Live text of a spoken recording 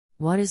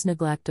What is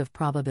neglect of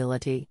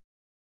probability?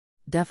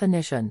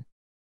 Definition: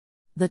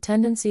 the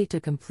tendency to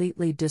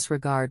completely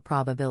disregard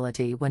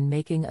probability when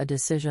making a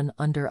decision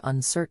under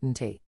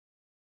uncertainty.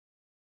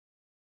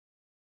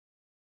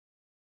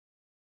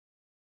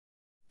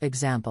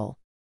 Example: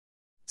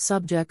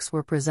 subjects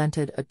were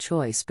presented a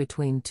choice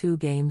between two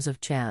games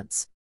of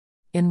chance.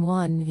 In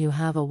one, you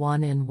have a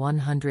 1 in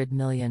 100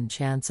 million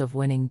chance of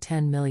winning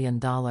 $10 million,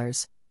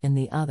 in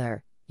the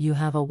other, you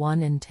have a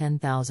 1 in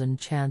 10,000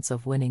 chance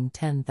of winning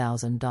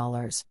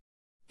 $10,000.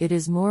 It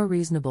is more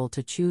reasonable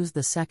to choose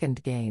the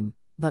second game,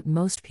 but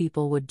most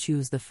people would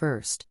choose the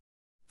first.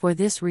 For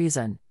this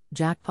reason,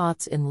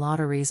 jackpots in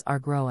lotteries are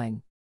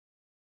growing.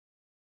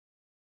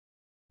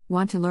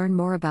 Want to learn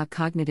more about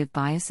cognitive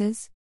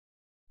biases?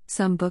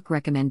 Some book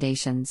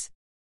recommendations: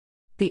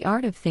 The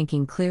Art of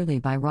Thinking Clearly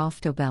by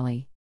Rolf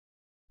Dobelli.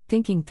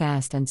 Thinking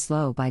Fast and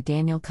Slow by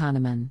Daniel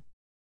Kahneman.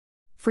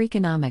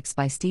 Freakonomics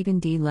by Stephen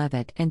D.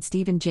 Levitt and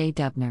Stephen J.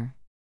 Dubner.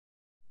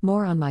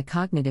 More on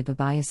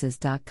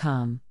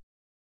mycognitivebiases.com.